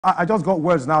I just got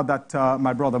words now that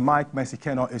my brother Mike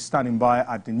Mexicano is standing by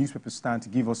at the newspaper stand to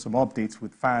give us some updates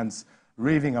with fans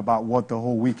raving about what the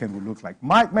whole weekend will look like.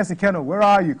 Mike Mexicano, where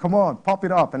are you? Come on, pop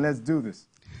it up and let's do this.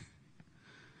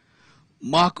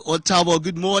 Mark Otabo,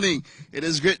 good morning. It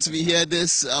is great to be here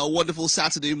this wonderful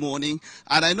Saturday morning.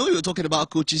 And I know you were talking about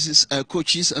coaches,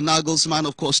 Nagelsmann,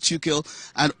 of course, Tuchel,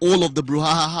 and all of the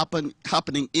brouhaha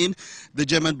happening in the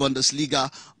German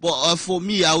Bundesliga. But for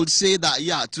me, I would say that,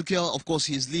 yeah, Tuchel, of course,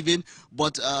 he's leaving.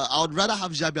 But I would rather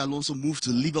have Xabi Alonso move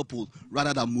to Liverpool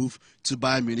rather than move to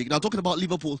Bayern Munich. Now, talking about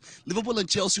Liverpool, Liverpool and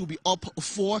Chelsea will be up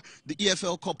for the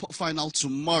EFL Cup final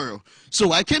tomorrow.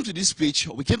 So we came to this pitch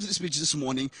this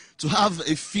morning to have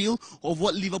a feel of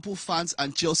what Liverpool fans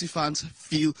and Chelsea fans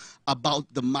feel about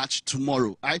the match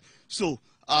tomorrow. Right? So,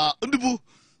 Undubu,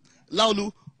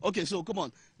 Laulu, okay, so come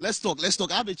on. Let's talk.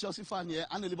 I have a Chelsea fan here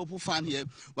and a Liverpool fan here.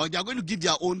 Well, they are going to give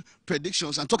their own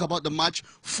predictions and talk about the match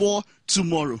for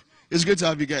tomorrow. It's great to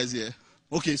have you guys here.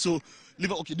 Okay, so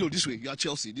Liverpool. Okay, no, this way. You are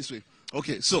Chelsea. This way.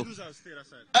 Okay, so.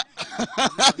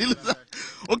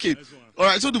 Okay, all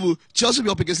right. So, Chelsea will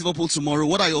be up against Liverpool tomorrow.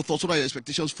 What are your thoughts? What are your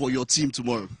expectations for your team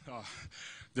tomorrow?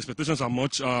 The expectations are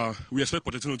much. We expect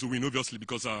Pochettino to win, obviously,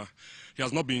 because he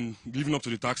has not been living up to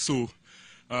the task. So.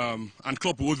 And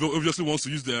Klopp obviously wants to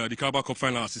use the Carabao Cup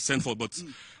final as his send-forth, but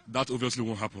that obviously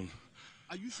won't happen.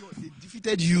 Are you sure they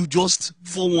defeated you just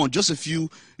 4-1, just a few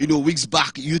weeks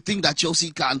back? You think that Chelsea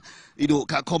can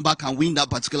come back and win that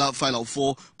particular final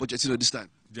for Pochettino this time?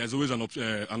 There's always an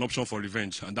option for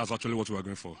revenge, and that's actually what we are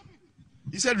going for.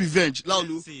 He said revenge.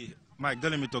 Laulu. See, Mike,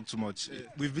 don't let me talk too much.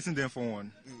 We've beaten them 4-1.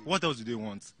 What else do they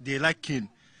want? They like Kane,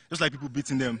 just like people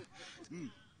beating them.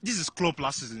 This is Klopp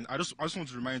last season. I just want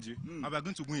to remind you, and we are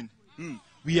going to win.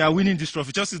 We are winning this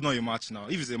trophy. Chelsea is not a match now.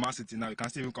 If it's a Man City now, you can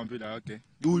still even compare that. Okay.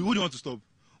 Who do you want to stop?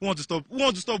 Who want to stop? Who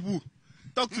want to stop who?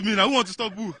 Talk to me now. Who want to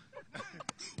stop who?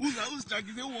 Who's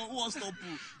tracking? Who wants to stop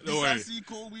who? No way.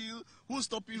 Who's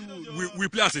stopping who? We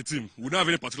play as a team. We don't have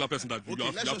any particular person that we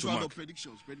have let's to round mark. up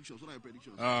predictions. What are your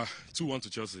predictions? 2-1 to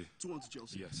Chelsea. 2-1 to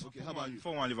Chelsea. Yes. Okay, how about you?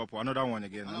 4-1 Liverpool. Another one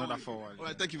again. Another 4-1. All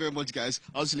right, thank you very much, guys.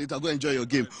 I'll see you later. Go enjoy your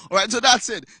game. All right, so that's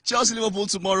it. Chelsea, Liverpool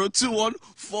tomorrow, 2-1,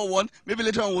 4-1. Maybe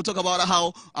later on we'll talk about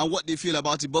how and what they feel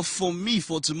about it. But for me,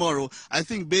 for tomorrow, I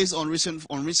think based on recent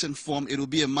form, it will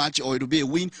be a match or it will be a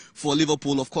win for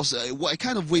Liverpool. Of course, a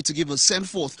kind of way to give a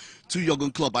send-forth to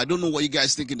Jurgen Klopp. I don't know what you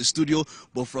guys think in the studio,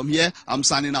 but from here, I'm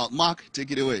signing out. Mark,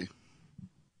 take it away.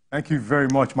 Thank you very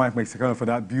much, Mike Mexicano, for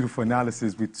that beautiful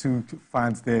analysis with two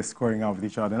fans there scoring out with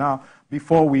each other. Now,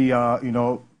 before we,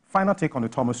 final take on the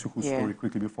Thomas Tuchel story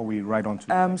quickly before we ride on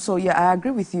to So, yeah, I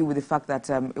agree with you with the fact that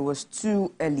it was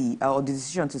too early, or the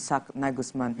decision to sack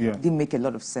Nagelsmann didn't make a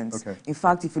lot of sense. Okay. In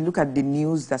fact, if you look at the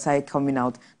news that started coming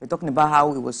out, they're talking about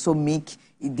how it was so meek,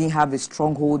 it didn't have a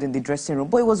stronghold in the dressing room,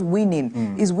 but it was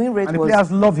winning. His win rate was... And the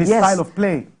players love his style of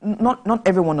play. Not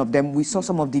every one of them. We saw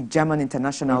some of the German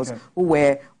internationals who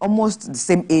were almost the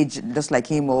same age, just like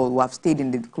him, or who have stayed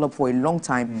in the club for a long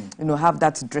time, have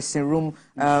that dressing room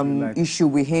issue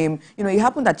with him. It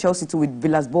happened at Chelsea too with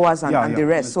Villas-Boas and the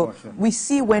rest. So we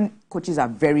see when coaches are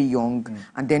very young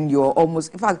and then you're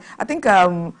almost... In fact, I think...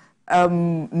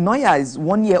 Neuer is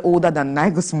 1 year older than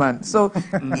Nagelsmann, so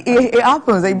it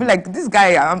happens. They'd be like, "This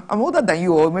guy, I'm older than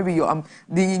you, or maybe you."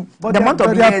 The amount of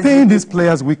years they are paying these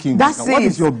players week in. That's what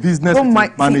is your business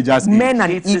managers? Men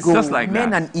and it's ego, just like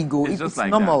men that. and ego. It's just like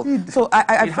normal. that. So I it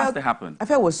felt has to happen. I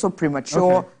felt it was so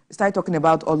premature. Started talking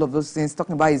about all of those things,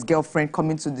 talking about his girlfriend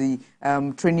coming to the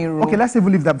training room. Okay, let's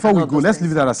even leave that. Before we go, let's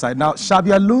leave that aside. Now,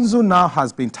 Xabi Alonso now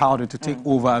has been touted to take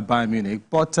over at Bayern Munich,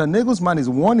 but Nagelsmann is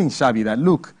warning Xabi that,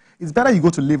 look, it's better you go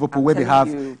to Liverpool where they have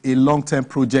a long-term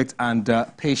project and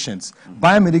patience.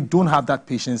 Bayern Munich don't have that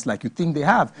patience like you think they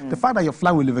have. The fact that you're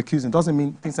flying with Leverkusen doesn't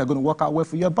mean things are going to work out well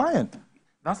for you at Bayern.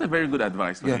 That's a very good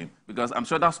advice for him, because I'm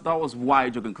sure that was why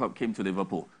Jurgen Klopp came to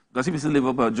Liverpool. Because if you see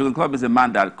Liverpool, Jurgen Klopp is a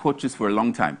man that coaches for a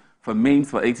long time. From Mainz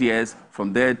for 8 years,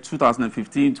 from there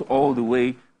 2015 to all the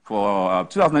way for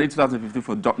 2008-2015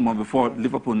 for Dortmund, before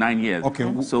Liverpool 9 years.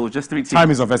 Okay. So just 3 teams.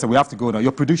 Time is of essence. We have to go now.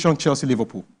 Your prediction,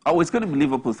 Chelsea-Liverpool? Oh, it's going to be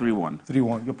Liverpool 3-1.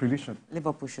 3-1. Your prediction?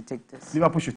 Liverpool should take this. Liverpool should